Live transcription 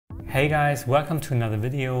Hey guys, welcome to another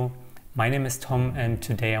video. My name is Tom and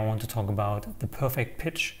today I want to talk about the perfect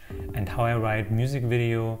pitch and how I write music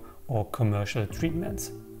video or commercial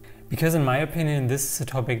treatments. Because in my opinion this is a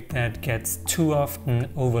topic that gets too often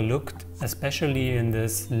overlooked, especially in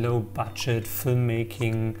this low budget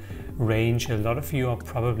filmmaking range a lot of you are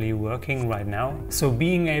probably working right now. So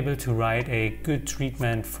being able to write a good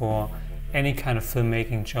treatment for any kind of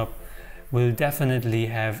filmmaking job will definitely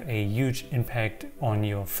have a huge impact on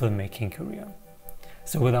your filmmaking career.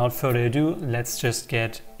 So without further ado, let's just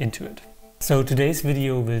get into it. So today's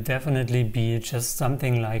video will definitely be just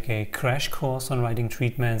something like a crash course on writing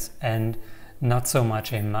treatments and not so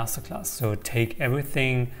much a masterclass. So take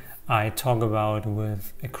everything I talk about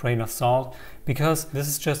with a grain of salt, because this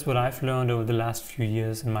is just what I've learned over the last few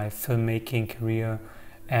years in my filmmaking career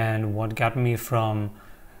and what got me from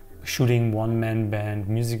shooting one-man band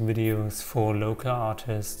music videos for local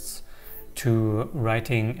artists to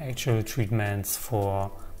writing actual treatments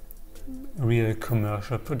for real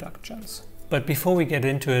commercial productions. But before we get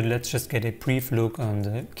into it, let's just get a brief look on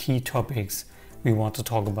the key topics we want to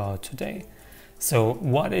talk about today. So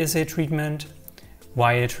what is a treatment?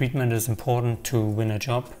 Why a treatment is important to win a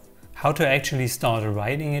job? How to actually start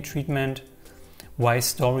writing a treatment? Why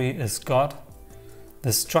story is God?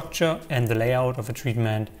 The structure and the layout of a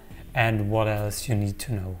treatment, and what else you need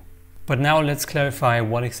to know. But now let's clarify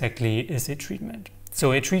what exactly is a treatment.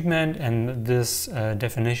 So a treatment, and this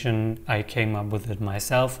definition I came up with it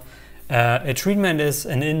myself, a treatment is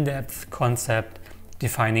an in-depth concept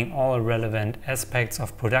defining all relevant aspects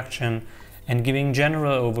of production and giving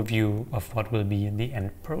general overview of what will be the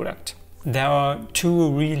end product. There are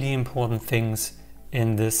two really important things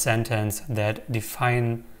in this sentence that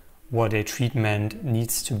define what a treatment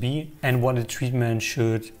needs to be and what a treatment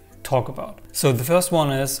should talk about. So the first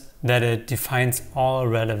one is that it defines all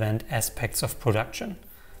relevant aspects of production.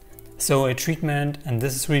 So a treatment, and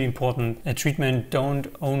this is really important, a treatment don't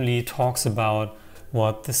only talks about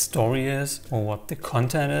what the story is or what the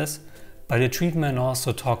content is, but a treatment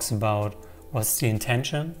also talks about what's the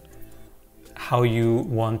intention, how you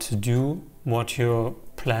want to do what you're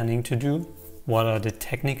planning to do, what are the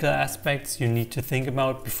technical aspects you need to think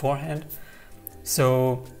about beforehand.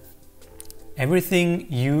 So everything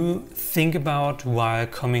you think about while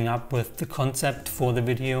coming up with the concept for the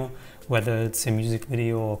video, whether it's a music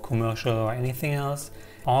video or commercial or anything else,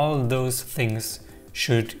 all those things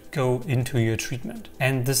should go into your treatment.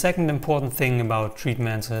 And the second important thing about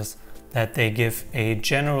treatments is that they give a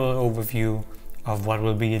general overview of what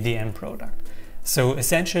will be the end product. So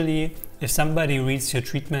essentially, if somebody reads your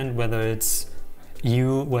treatment, whether it's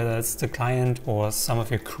you, whether it's the client or some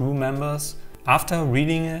of your crew members, after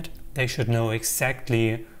reading it, they should know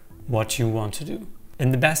exactly what you want to do.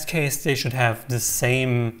 In the best case, they should have the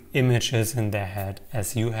same images in their head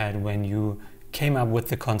as you had when you came up with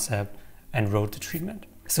the concept and wrote the treatment.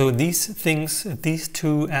 So these things, these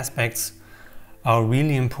two aspects are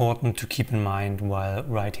really important to keep in mind while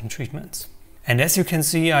writing treatments. And as you can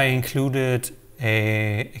see, I included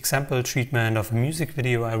an example treatment of a music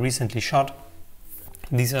video I recently shot.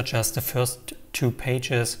 These are just the first 2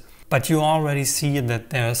 pages. But you already see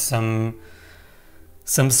that there's some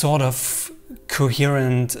sort of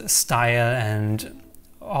coherent style, and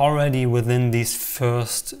already within these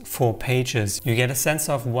first 4 pages you get a sense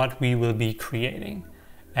of what we will be creating.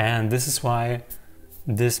 And this is why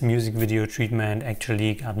this music video treatment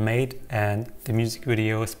actually got made, and the music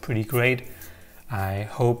video is pretty great. I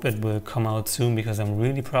hope it will come out soon because I'm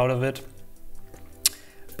really proud of it.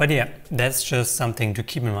 But yeah, that's just something to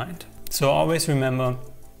keep in mind. So always remember,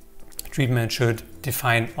 treatment should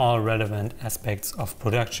define all relevant aspects of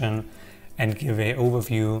production and give an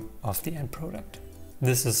overview of the end product.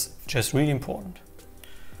 This is just really important.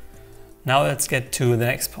 Now let's get to the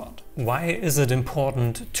next part. Why is it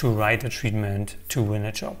important to write a treatment to win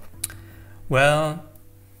a job? Well,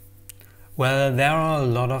 there are a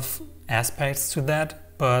lot of aspects to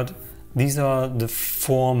that, but these are the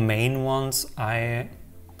 4 main ones I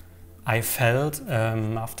felt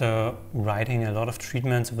after writing a lot of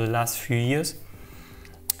treatments over the last few years.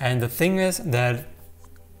 And the thing is that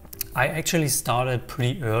I actually started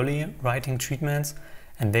pretty early writing treatments,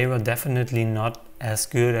 and they were definitely not as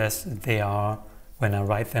good as they are when I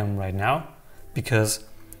write them right now, because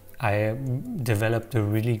I developed a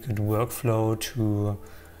really good workflow to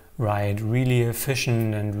write really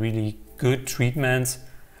efficient and really good treatments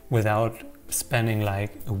without spending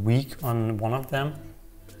like a week on one of them.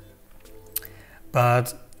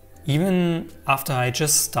 But even after I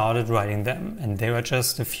just started writing them, and they were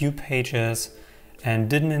just a few pages and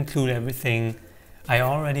didn't include everything, I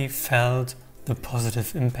already felt the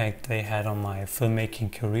positive impact they had on my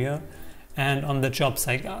filmmaking career and on the jobs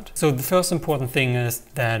I got. So the first important thing is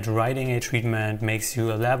that writing a treatment makes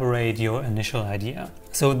you elaborate your initial idea.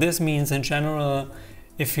 So this means in general,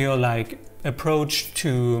 if you're like approached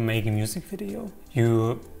to make a music video,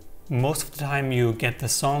 most of the time you get the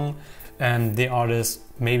song and the artist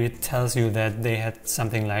maybe tells you that they had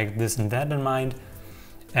something like this and that in mind,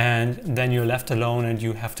 and then you're left alone and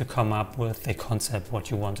you have to come up with a concept what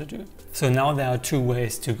you want to do. So now there are two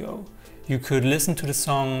ways to go. You could listen to the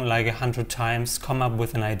song like 100 times, come up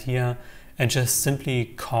with an idea and just simply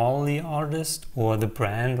call the artist or the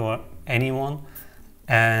brand or anyone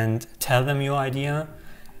and tell them your idea,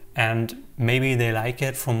 and maybe they like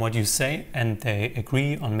it from what you say and they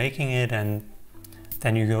agree on making it, and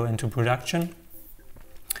then you go into production.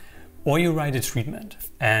 Or you write a treatment,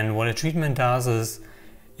 and what a treatment does is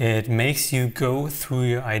it makes you go through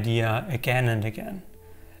your idea again and again,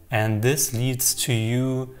 and this leads to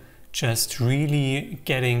you just really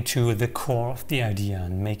getting to the core of the idea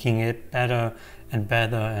and making it better and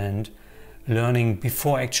better, and learning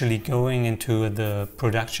before actually going into the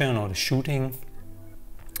production or the shooting.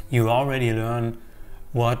 You already learn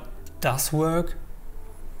what does work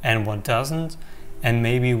and what doesn't, and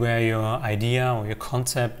maybe where your idea or your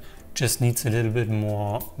concept just needs a little bit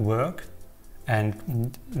more work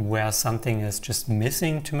and where something is just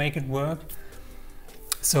missing to make it work.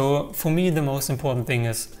 So for me, the most important thing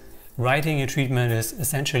is writing a treatment is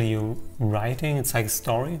essentially writing. It's like a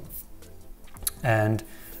story, and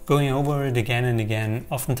going over it again and again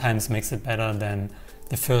oftentimes makes it better than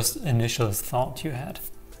the first initial thought you had.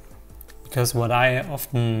 Because what I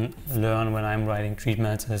often learn when I'm writing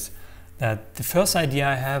treatments is that the first idea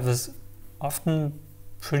I have is often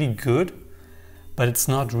pretty good, but it's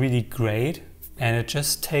not really great, and it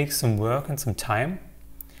just takes some work and some time.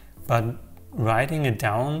 But writing it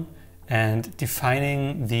down and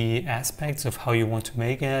defining the aspects of how you want to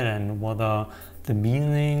make it, and what are the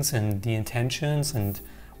meanings and the intentions and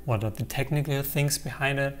what are the technical things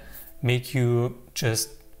behind it, make you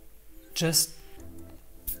just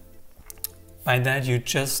by that you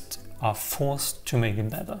just are forced to make it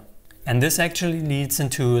better. And this actually leads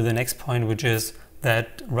into the next point, which is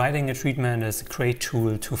that writing a treatment is a great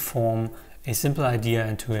tool to form a simple idea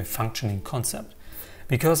into a functioning concept.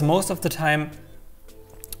 Because most of the time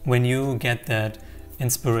when you get that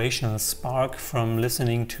inspirational spark from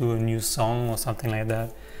listening to a new song or something like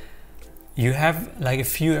that, you have like a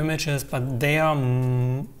few images, but they are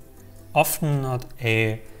often not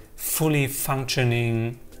a fully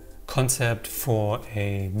functioning concept for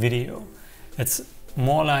a video. It's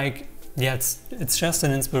more like, yeah, it's just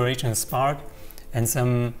an inspirational spark and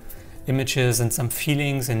some images and some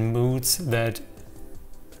feelings and moods that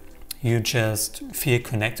you just feel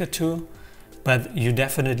connected to, but you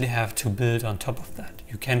definitely have to build on top of that.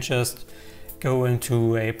 You can't just go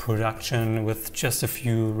into a production with just a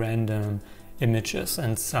few random images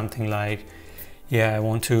and something like, yeah, I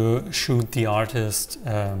want to shoot the artist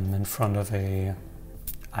in front of a,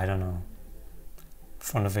 I don't know, in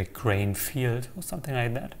front of a grain field or something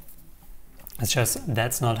like that. It's just,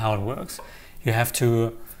 that's not how it works. You have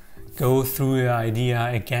to go through your idea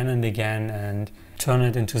again and again and turn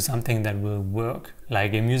it into something that will work.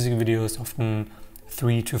 Like a music video is often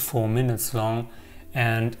 3 to 4 minutes long,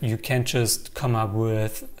 and you can't just come up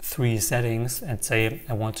with 3 settings and say,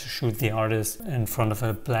 I want to shoot the artist in front of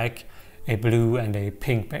a black, a blue and a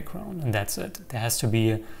pink background, and that's it. There has to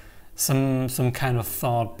be some kind of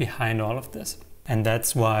thought behind all of this. And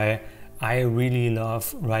that's why I really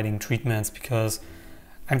love writing treatments, because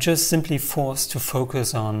I'm just simply forced to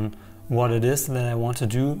focus on what it is that I want to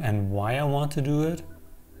do and why I want to do it,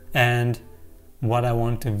 and what I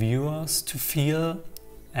want the viewers to feel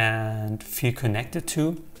and feel connected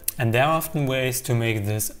to. And there are often ways to make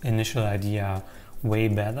this initial idea way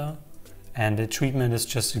better, and a treatment is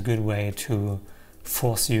just a good way to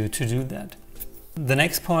force you to do that. The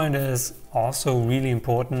next point is also really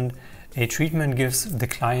important. A treatment gives the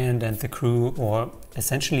client and the crew, or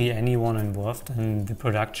essentially anyone involved in the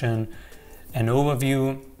production, an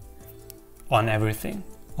overview on everything,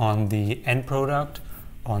 on the end product,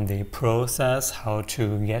 on the process, how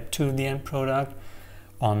to get to the end product,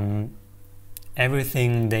 on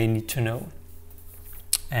everything they need to know.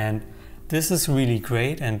 And this is really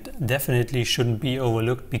great and definitely shouldn't be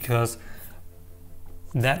overlooked, because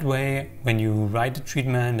that way, when you write a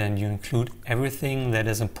treatment and you include everything that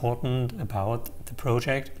is important about the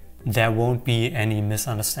project, there won't be any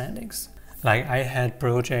misunderstandings. Like, I had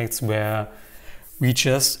projects where we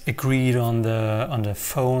just agreed on the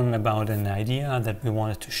phone about an idea that we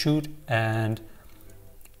wanted to shoot, and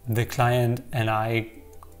the client and I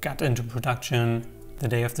got into production, the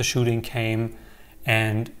day of the shooting came,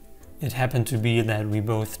 and it happened to be that we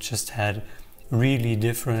both just had really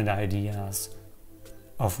different ideas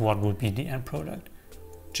of what would be the end product.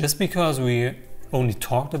 Just because we only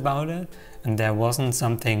talked about it and there wasn't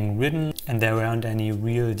something written and there weren't any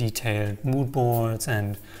real detailed mood boards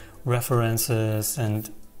and references and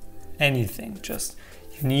anything. Just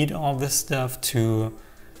you need all this stuff to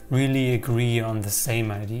really agree on the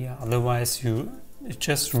same idea. Otherwise you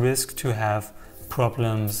just risk to have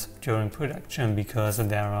problems during production because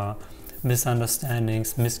there are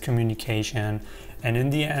misunderstandings, miscommunication, and in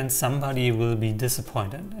the end somebody will be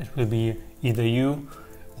disappointed. It will be either you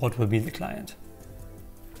or it will be the client.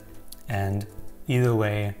 And either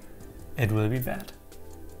way, it will be bad.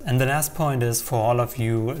 And the last point is for all of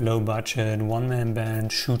you low budget, one-man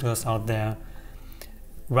band shooters out there,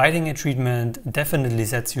 writing a treatment definitely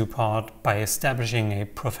sets you apart by establishing a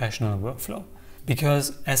professional workflow.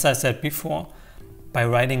 Because as I said before, by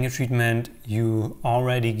writing a treatment, you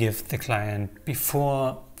already give the client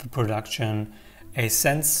before the production a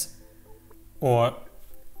sense, or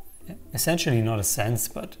essentially not a sense,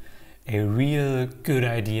 but a real good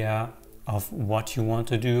idea of what you want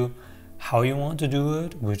to do, how you want to do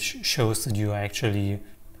it, which shows that you are actually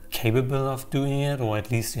capable of doing it, or at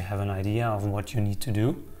least you have an idea of what you need to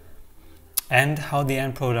do, and how the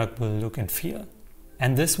end product will look and feel.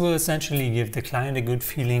 And this will essentially give the client a good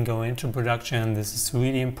feeling going into production. This is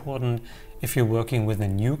really important if you're working with a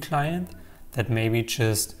new client that maybe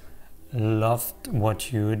just loved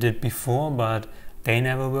what you did before, but they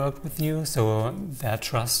never worked with you, so their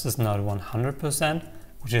trust is not 100%,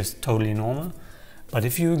 which is totally normal. But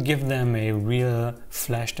if you give them a real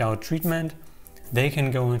fleshed out treatment, they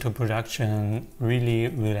can go into production really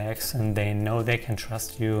relaxed and they know they can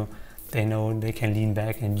trust you. They know they can lean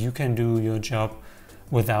back and you can do your job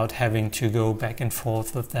without having to go back and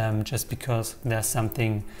forth with them just because there's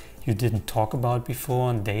something you didn't talk about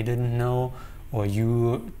before and they didn't know, or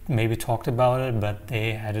you maybe talked about it but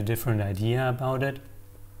they had a different idea about it.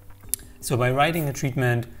 So by writing a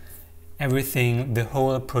treatment, everything, the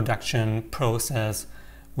whole production process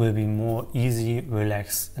will be more easy,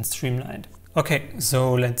 relaxed and streamlined. Okay,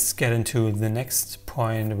 so let's get into the next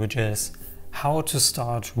point, which is how to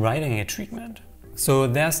start writing a treatment. So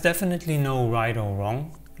there's definitely no right or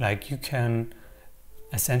wrong. Like you can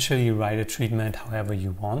essentially write a treatment however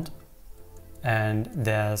you want. And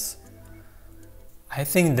I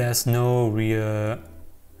think there's no real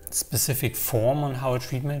specific form on how a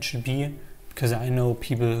treatment should be, because I know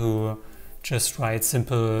people who just write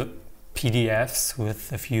simple PDFs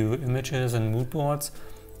with a few images and mood boards,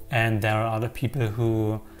 and there are other people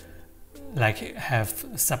who have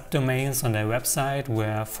subdomains on their website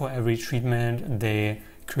where for every treatment they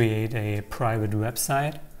create a private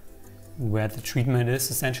website where the treatment is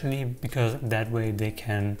essentially, because that way they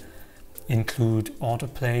can include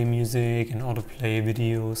autoplay music and autoplay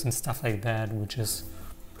videos and stuff like that, which is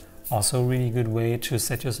also a really good way to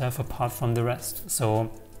set yourself apart from the rest. So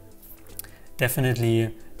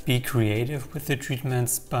definitely be creative with the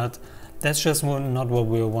treatments, but that's just not what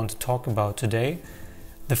we want to talk about today.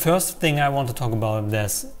 The first thing I want to talk about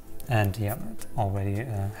this, and yeah, it already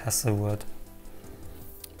has the word,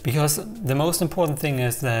 because the most important thing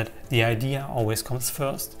is that the idea always comes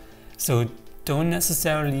first. So don't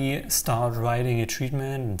necessarily start writing a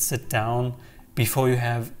treatment and sit down before you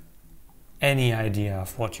have any idea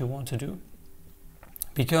of what you want to do,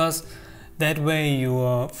 because that way you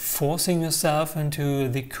are forcing yourself into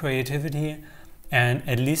the creativity, and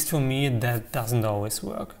at least for me that doesn't always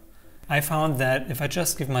work. I found that if I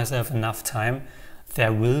just give myself enough time,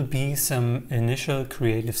 there will be some initial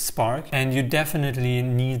creative spark, and you definitely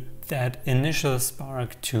need that initial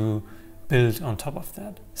spark to build on top of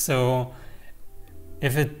that. So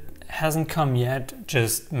if it hasn't come yet,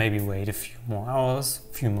 just maybe wait a few more hours,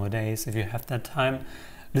 a few more days if you have that time.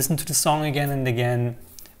 Listen to the song again and again,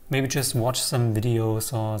 maybe just watch some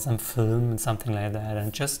videos or some film and something like that,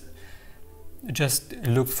 and just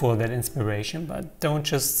look for that inspiration, but don't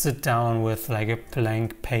just sit down with like a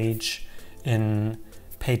blank page in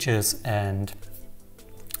Pages and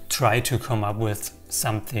try to come up with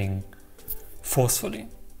something forcefully.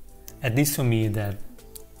 At least for me, that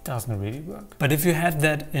doesn't really work. But if you had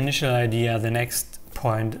that initial idea, the next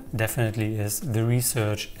point definitely is the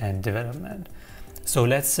research and development. So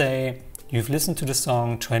let's say you've listened to the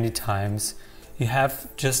song 20 times, you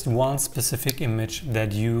have just one specific image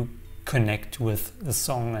that you connect with the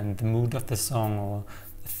song and the mood of the song or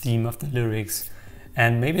the theme of the lyrics,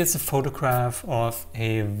 and maybe it's a photograph of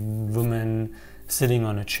a woman sitting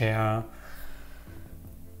on a chair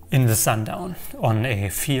in the sundown on a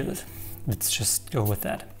field. Let's just go with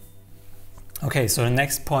that. Okay, so the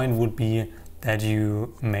next point would be that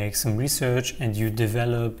you make some research and you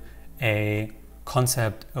develop a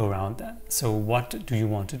concept around that. So what do you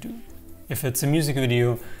want to do? If it's a music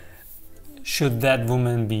video, should that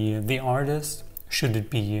woman be the artist? Should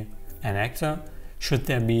it be an actor? Should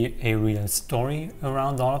there be a real story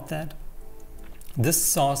around all of that? This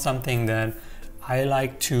is all something that I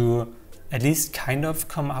like to at least kind of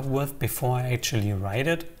come up with before I actually write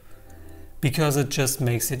it, because it just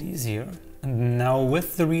makes it easier. And now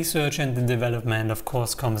with the research and the development, of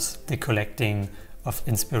course, comes the collecting of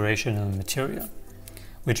inspirational material,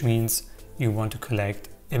 which means you want to collect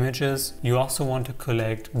images. You also want to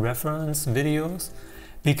collect reference videos,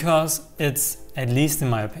 because it's, at least in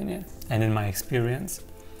my opinion and in my experience,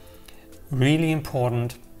 really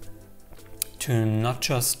important to not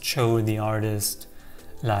just show the artist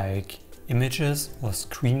like images or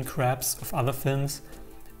screen grabs of other films,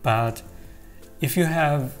 but if you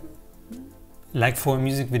have, like for a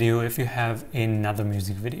music video, if you have another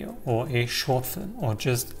music video or a short film or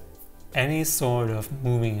just any sort of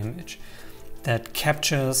moving image that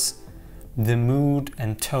captures the mood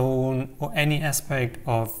and tone or any aspect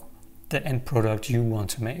of the end product you want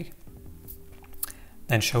to make,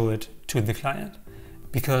 then show it to the client,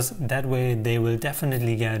 because that way they will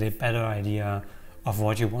definitely get a better idea of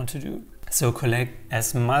what you want to do. So collect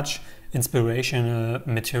as much inspirational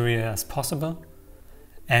material as possible.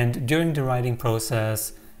 And during the writing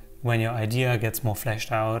process, when your idea gets more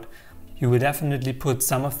fleshed out, you will definitely put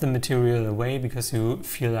some of the material away because you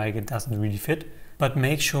feel like it doesn't really fit. But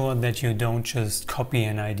make sure that you don't just copy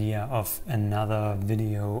an idea of another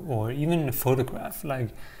video or even a photograph. Like,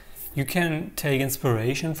 you can take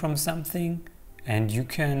inspiration from something and you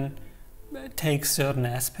can take certain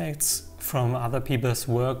aspects from other people's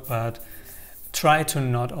work, but try to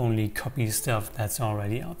not only copy stuff that's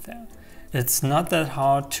already out there. It's not that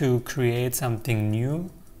hard to create something new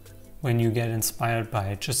when you get inspired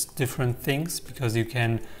by just different things, because you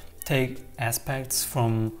can take aspects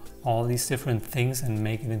from all these different things and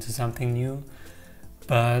make it into something new.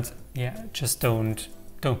 But yeah, just don't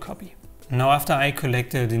copy. Now, after I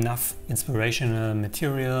collected enough inspirational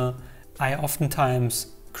material, I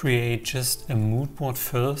oftentimes create just a mood board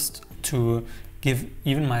first to give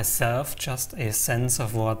even myself just a sense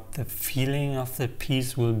of what the feeling of the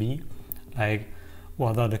piece will be. Like,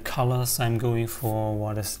 what are the colors I'm going for,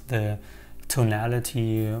 what is the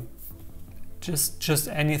tonality, just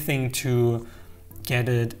anything to get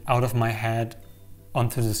it out of my head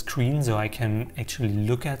onto the screen so I can actually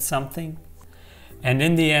look at something. And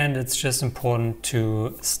in the end, it's just important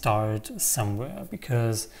to start somewhere,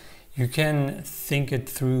 because you can think it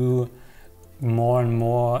through more and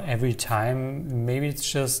more every time. Maybe it's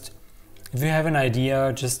just, if you have an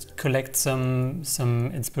idea, just collect some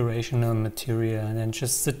inspirational material and then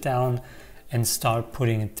just sit down and start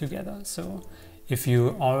putting it together. So if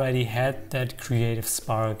you already had that creative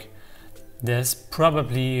spark, there's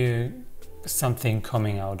probably something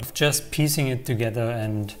coming out of just piecing it together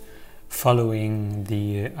and following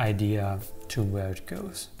the idea to where it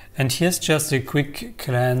goes. And here's just a quick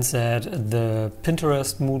glance at the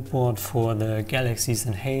Pinterest mood board for the Galaxies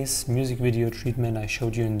and Haze music video treatment I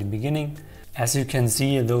showed you in the beginning. As you can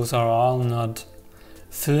see, those are all not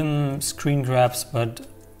film screen grabs, but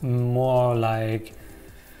more like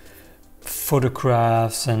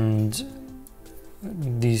photographs, and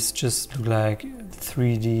these just look like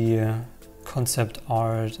 3D concept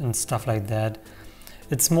art and stuff like that.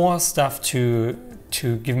 It's more stuff to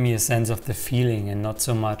give me a sense of the feeling and not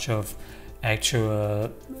so much of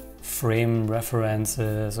actual frame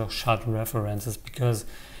references or shot references, because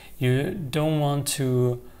you don't want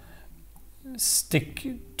to stick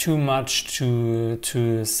too much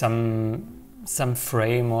to some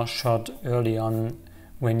frame or shot early on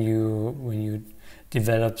when you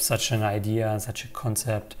develop such an idea and such a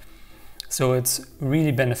concept. So it's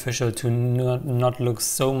really beneficial to not look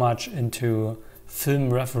so much into film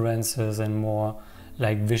references and more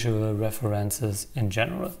like visual references in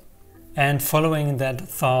general. And following that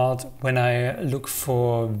thought, when I look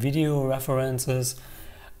for video references,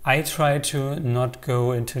 I try to not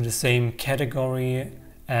go into the same category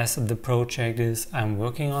as the project is I'm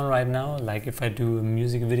working on right now. Like if I do a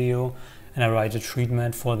music video and I write a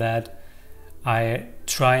treatment for that, I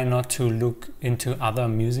try not to look into other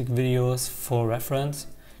music videos for reference,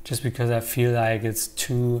 just because I feel like it's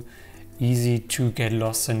too easy to get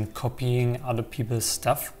lost in copying other people's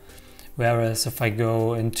stuff. Whereas if I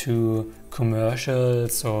go into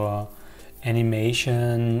commercials or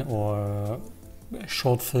animation or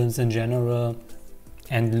short films in general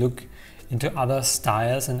and look into other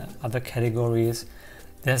styles and other categories,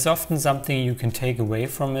 there's often something you can take away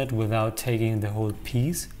from it without taking the whole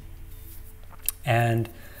piece. And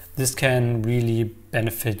this can really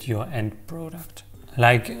benefit your end product.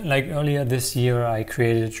 Like earlier this year, I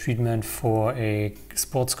created a treatment for a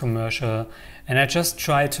sports commercial, and I just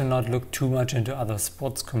tried to not look too much into other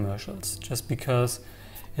sports commercials, just because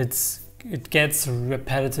it gets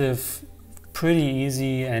repetitive pretty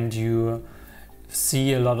easy, and you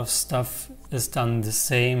see a lot of stuff is done the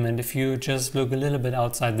same. And if you just look a little bit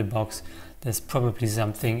outside the box, there's probably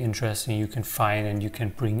something interesting you can find and you can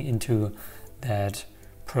bring into that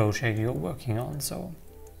project you're working on. So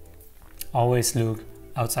always look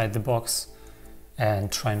outside the box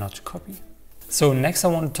and try not to copy. So next I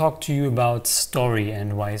want to talk to you about story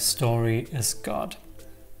and why story is God.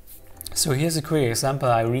 So here's a quick example.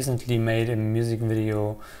 I recently made a music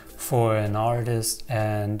video for an artist,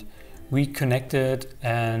 and we connected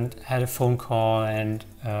and had a phone call and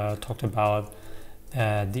talked about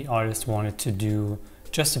the artist wanted to do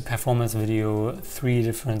just a performance video, 3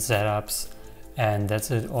 different setups, and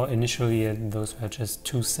that's it. Or initially those were just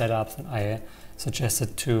 2 setups, and I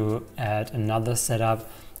suggested to add another setup,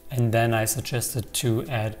 and then I suggested to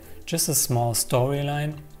add just a small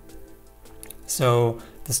storyline. So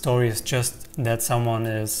the story is just that someone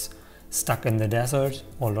is stuck in the desert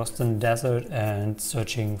or lost in the desert and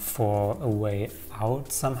searching for a way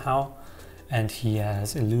out somehow, and he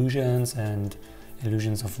has illusions and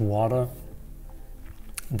illusions of water.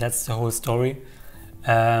 That's the whole story.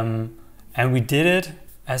 And we did it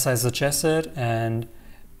as I suggested, and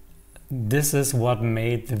this is what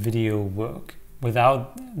made the video work.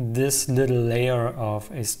 Without this little layer of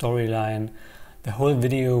a storyline, the whole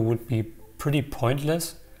video would be pretty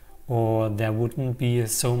pointless, or there wouldn't be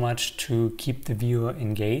so much to keep the viewer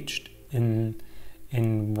engaged in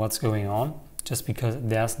what's going on, just because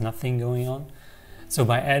there's nothing going on. So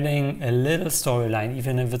by adding a little storyline,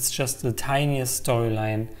 even if it's just the tiniest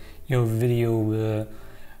storyline, your video will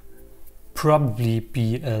probably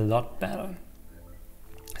be a lot better.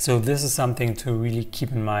 So this is something to really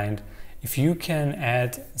keep in mind. If you can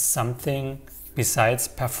add something besides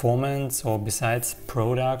performance or besides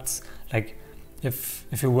products, like if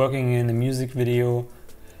you're working in a music video,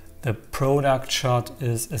 the product shot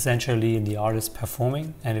is essentially the artist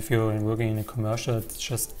performing, and if you're working in a commercial, it's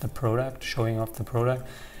just the product, showing off the product.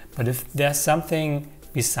 But if there's something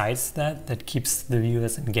besides that that keeps the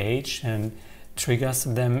viewers engaged and triggers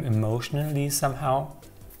them emotionally somehow,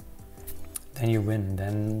 then you win.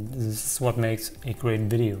 Then this is what makes a great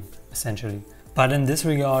video, essentially. But in this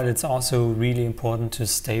regard, it's also really important to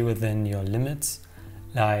stay within your limits.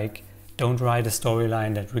 Like, don't write a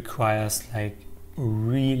storyline that requires like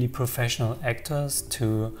really professional actors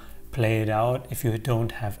to play it out if you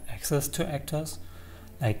don't have access to actors.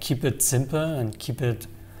 Like, keep it simple and keep it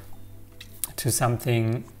to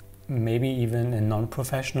something maybe even a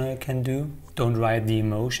non-professional can do. Don't write the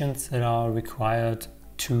emotions that are required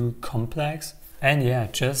too complex. And yeah,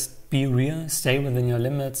 just be real, stay within your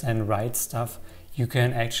limits and write stuff you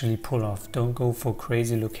can actually pull off. Don't go for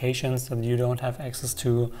crazy locations that you don't have access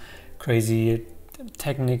to, crazy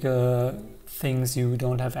technical things you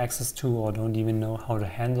don't have access to or don't even know how to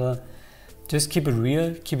handle. Just keep it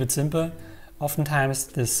real, keep it simple. Oftentimes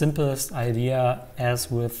the simplest idea,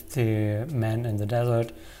 as with the man in the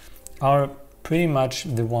desert, are pretty much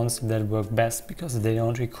the ones that work best because they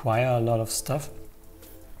don't require a lot of stuff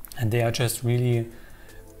and they are just really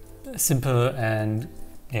simple. And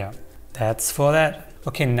yeah, that's for that.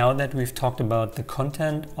 Okay, now that we've talked about the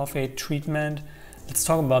content of a treatment, let's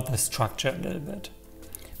talk about the structure a little bit,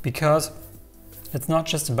 because it's not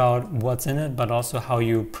just about what's in it, but also how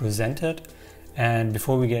you present it. And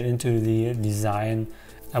before we get into the design,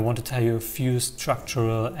 I want to tell you a few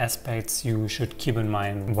structural aspects you should keep in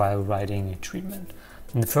mind while writing a treatment.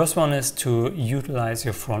 And the first one is to utilize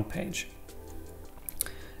your front page,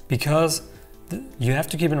 because you have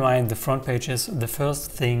to keep in mind the front page is the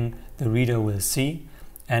first thing the reader will see.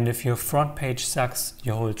 And if your front page sucks,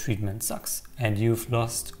 your whole treatment sucks and you've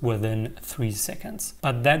lost within 3 seconds.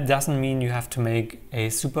 But that doesn't mean you have to make a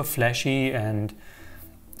super flashy and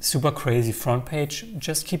super crazy front page.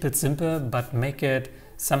 Just keep it simple, but make it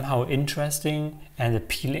somehow interesting and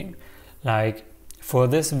appealing. Like for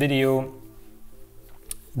this video,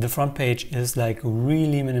 the front page is like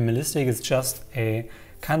really minimalistic. It's just a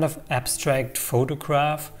kind of abstract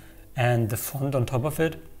photograph and the font on top of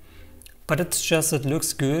it. But it's just, it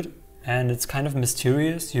looks good and it's kind of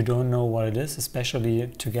mysterious. You don't know what it is, especially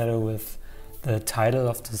together with the title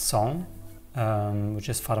of the song, which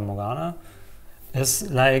is Fata Morgana. It's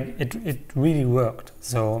like, it really worked.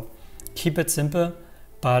 So keep it simple,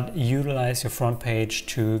 but utilize your front page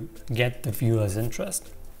to get the viewer's interest.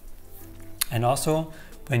 And also,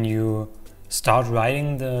 when you start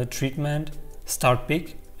writing the treatment, start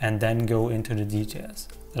big and then go into the details.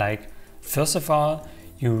 Like, first of all,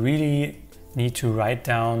 you really need to write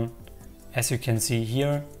down, as you can see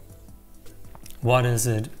here, what is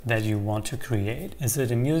it that you want to create. Is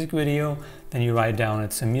it a music video? Then you write down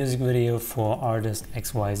it's a music video for artist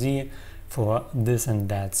XYZ for this and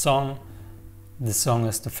that song. The song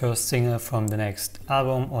is the first single from the next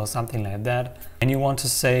album or something like that. And you want to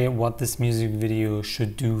say what this music video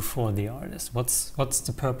should do for the artist. What's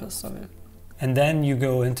the purpose of it? And then you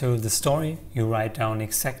go into the story. You write down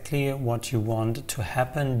exactly what you want to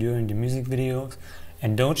happen during the music videos.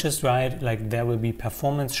 And don't just write like there will be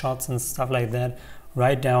performance shots and stuff like that.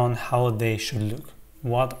 Write down how they should look.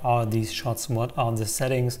 What are these shots? What are the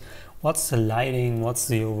settings? What's the lighting? What's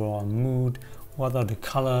the overall mood? What are the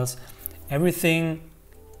colors? Everything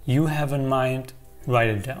you have in mind, write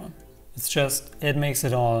it down. It makes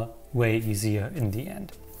it all way easier in the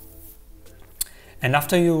end. And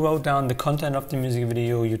after you wrote down the content of the music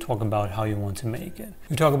video, you talk about how you want to make it.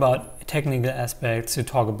 You talk about technical aspects, you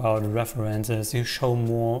talk about references, you show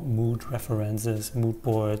more mood references, mood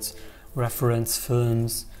boards, reference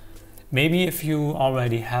films. Maybe if you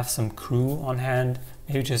already have some crew on hand,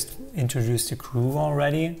 maybe just introduce the crew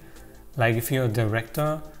already. Like if you're a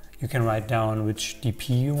director, you can write down which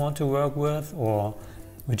DP you want to work with or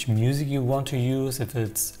which music you want to use if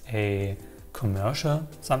it's a commercial,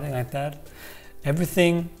 something like that.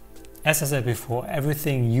 Everything, as I said before,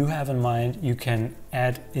 everything you have in mind you can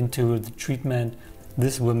add into the treatment.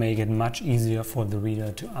 This will make it much easier for the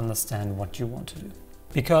reader to understand what you want to do.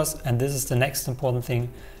 Because, and this is the next important thing,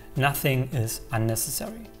 nothing is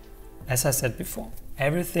unnecessary. As I said before,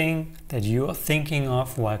 everything that you are thinking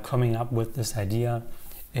of while coming up with this idea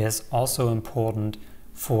is also important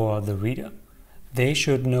for the reader. They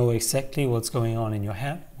should know exactly what's going on in your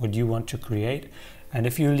head, what you want to create. And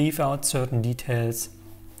if you leave out certain details,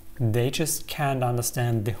 they just can't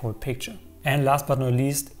understand the whole picture. And last but not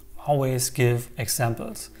least, always give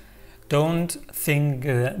examples. Don't think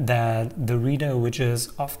that the reader, which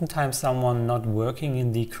is oftentimes someone not working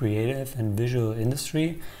in the creative and visual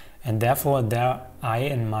industry, and therefore their eye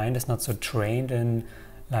and mind is not so trained in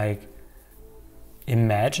like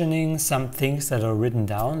imagining some things that are written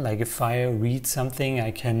down. Like if I read something,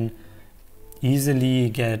 I can easily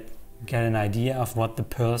get an idea of what the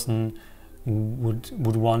person would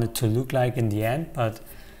want it to look like in the end, but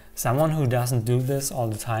someone who doesn't do this all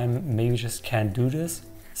the time maybe just can't do this.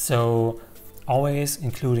 So always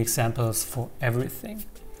include examples for everything.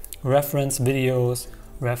 Reference videos,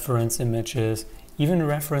 reference images, even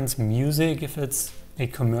reference music. If it's a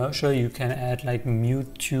commercial, you can add like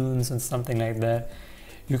mute tunes and something like that.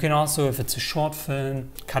 You can also, if it's a short film,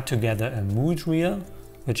 cut together a mood reel,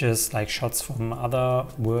 which is like shots from other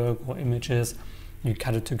work or images. You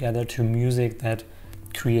cut it together to music that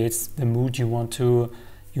creates the mood you want to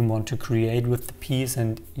create with the piece,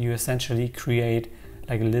 and you essentially create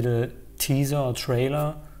like a little teaser or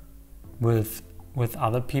trailer with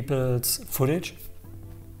other people's footage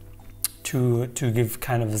to give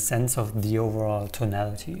kind of a sense of the overall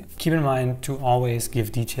tonality. Keep in mind to always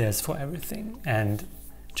give details for everything and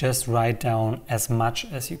just write down as much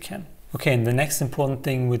as you can. Okay, and the next important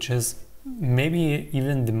thing, which is maybe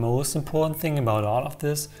even the most important thing about all of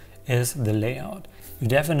this, is the layout. You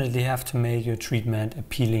definitely have to make your treatment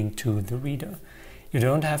appealing to the reader. You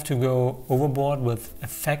don't have to go overboard with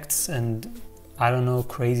effects and I don't know,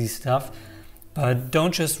 crazy stuff, but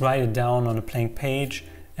don't just write it down on a blank page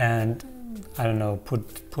and I don't know,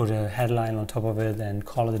 put a headline on top of it and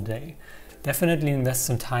call it a day. Definitely invest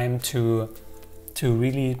some time to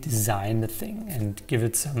really design the thing and give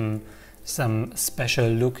it some special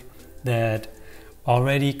look that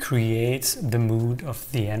already creates the mood of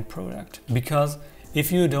the end product. Because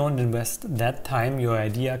if you don't invest that time, your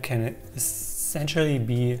idea can essentially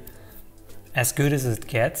be as good as it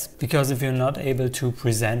gets. Because if you're not able to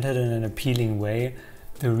present it in an appealing way,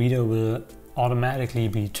 the reader will automatically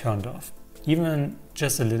be turned off, even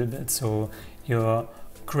just a little bit. So your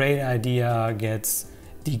great idea gets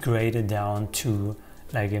degraded down to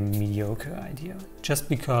like a mediocre idea, just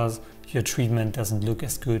because your treatment doesn't look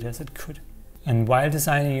as good as it could. And while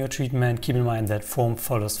designing your treatment, keep in mind that form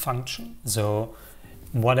follows function. So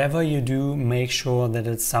whatever you do, make sure that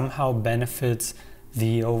it somehow benefits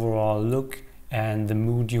the overall look and the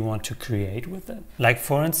mood you want to create with it. Like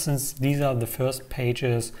for instance, these are the first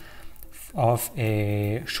pages of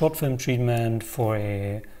a short film treatment for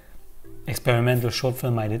a experimental short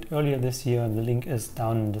film I did earlier this year. The link is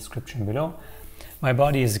down in the description below. My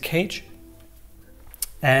body is a cage,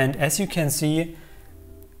 And as you can see,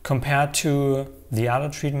 compared to the other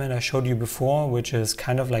treatment I showed you before, which is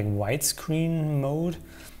kind of like widescreen mode,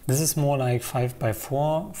 this is more like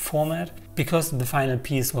 5x4 format, because the final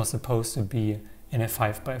piece was supposed to be in a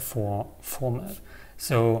 5x4 format.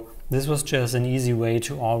 So this was just an easy way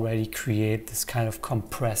to already create this kind of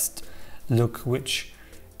compressed look, which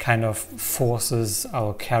kind of forces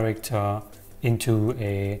our character into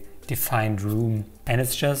a defined room. And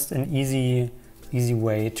it's just an easy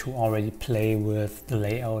way to already play with the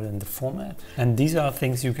layout and the format. And these are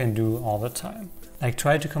things you can do all the time. Like,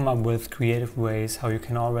 try to come up with creative ways how you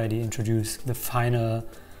can already introduce the final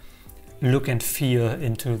look and feel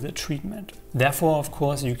into the treatment. Therefore, of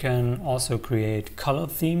course, you can also create color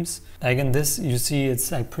themes. Like in this, you see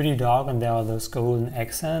it's like pretty dark and there are those golden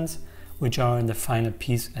accents, which are in the final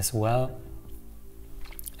piece as well.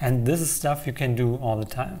 And this is stuff you can do all the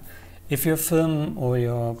time. If your film or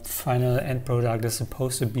your final end product is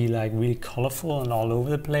supposed to be like really colorful and all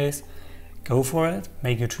over the place, go for it,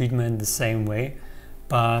 make your treatment the same way.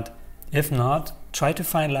 But if not, try to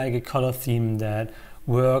find like a color theme that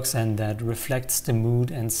works and that reflects the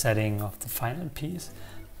mood and setting of the final piece.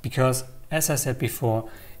 Because as I said before,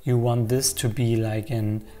 you want this to be like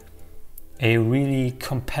a really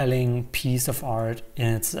compelling piece of art in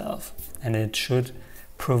itself, and it should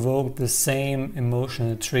provoke the same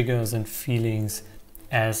emotional triggers and feelings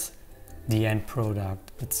as the end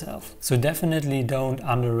product itself. So definitely don't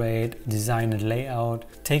underrate design and layout.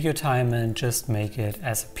 Take your time and just make it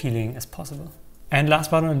as appealing as possible. And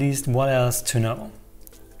last but not least, what else to know?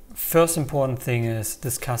 First important thing is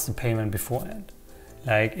discuss the payment beforehand.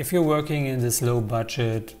 Like, if you're working in this low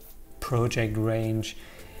budget project range,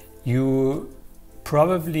 you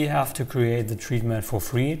probably have to create the treatment for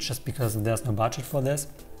free just because there's no budget for this.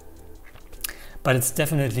 But it's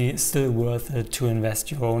definitely still worth it to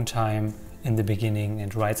invest your own time in the beginning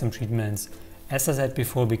and write some treatments, as I said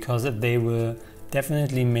before, because they will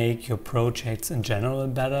definitely make your projects in general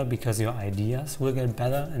better, because your ideas will get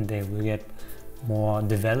better and they will get more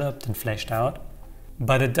developed and fleshed out.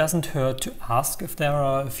 But it doesn't hurt to ask if there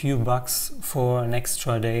are a few bucks for an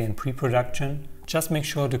extra day in pre-production. Just make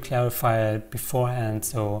sure to clarify it beforehand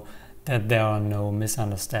so that there are no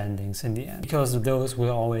misunderstandings in the end, because those will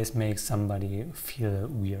always make somebody feel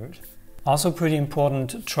weird. Also pretty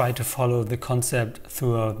important, try to follow the concept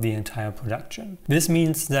throughout the entire production. This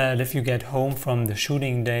means that if you get home from the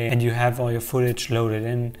shooting day and you have all your footage loaded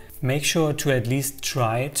in, make sure to at least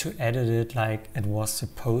try to edit it like it was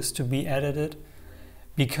supposed to be edited,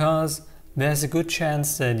 because there's a good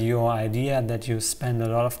chance that your idea that you spend a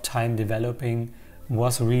lot of time developing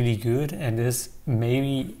was really good and is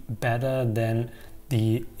maybe better than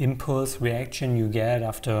the impulse reaction you get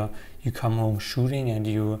after you come home shooting and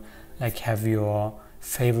you like have your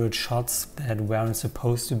favorite shots that weren't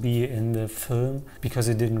supposed to be in the film because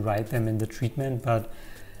you didn't write them in the treatment, but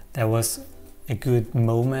there was a good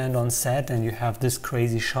moment on set and you have this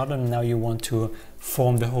crazy shot and now you want to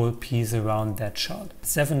form the whole piece around that shot.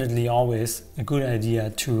 It's definitely always a good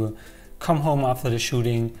idea to come home after the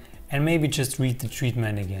shooting and maybe just read the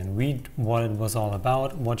treatment again. Read what it was all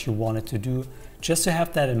about, what you wanted to do, just to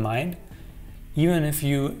have that in mind, even if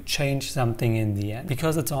you change something in the end.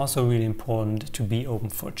 Because it's also really important to be open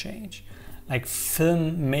for change. Like,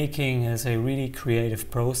 filmmaking is a really creative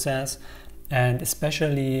process, and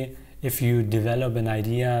especially if you develop an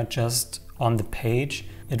idea just on the page,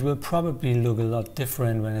 it will probably look a lot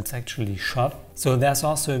different when it's actually shot. So there's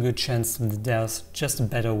also a good chance that there's just a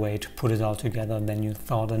better way to put it all together than you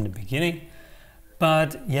thought in the beginning.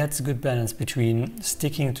 But yeah, it's a good balance between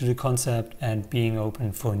sticking to the concept and being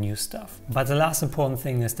open for new stuff. But the last important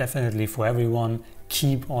thing is definitely for everyone,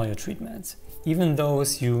 keep all your treatments. Even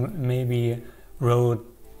those you maybe wrote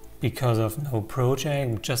because of no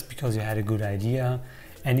project, just because you had a good idea,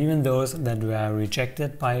 and even those that were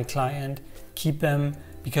rejected by a client, keep them,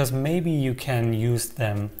 because maybe you can use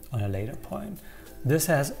them on a later point. This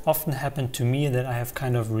has often happened to me, that I have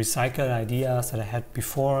kind of recycled ideas that I had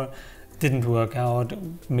before, didn't work out,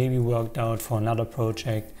 maybe worked out for another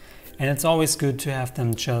project. And it's always good to have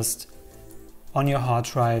them just on your hard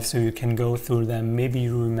drive so you can go through them. Maybe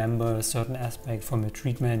you remember a certain aspect from a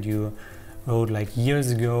treatment you wrote like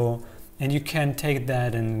years ago, and you can take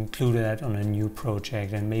that and include that on a new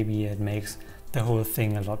project, and maybe it makes the whole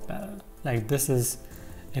thing a lot better. Like, this is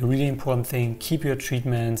a really important thing. Keep your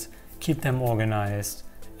treatments, keep them organized,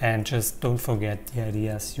 and just don't forget the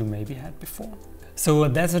ideas you maybe had before. So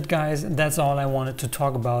that's it, guys. That's all I wanted to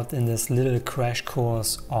talk about in this little crash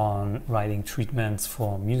course on writing treatments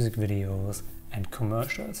for music videos and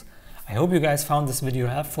commercials. I hope you guys found this video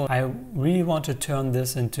helpful. I really want to turn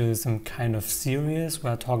this into some kind of series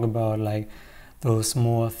where I talk about like those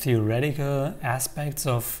more theoretical aspects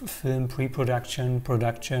of film pre-production,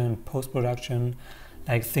 production, post-production,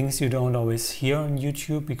 like things you don't always hear on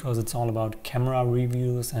YouTube because it's all about camera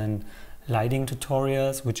reviews and lighting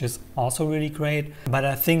tutorials, which is also really great. But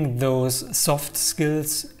I think those soft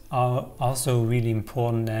skills are also really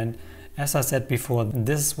important, and as I said before,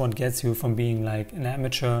 this is what gets you from being like an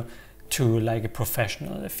amateur to like a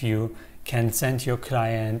professional. If you can send your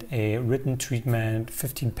client a written treatment,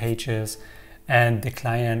 15 pages, and the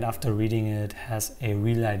client after reading it has a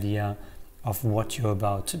real idea of what you're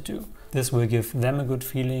about to do. This will give them a good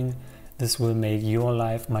feeling, this will make your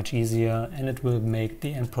life much easier, and it will make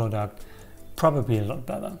the end product probably a lot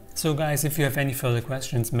better. So guys, if you have any further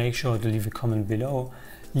questions, make sure to leave a comment below.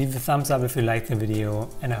 Leave a thumbs up if you liked the video,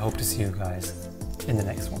 and I hope to see you guys in the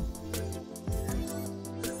next one.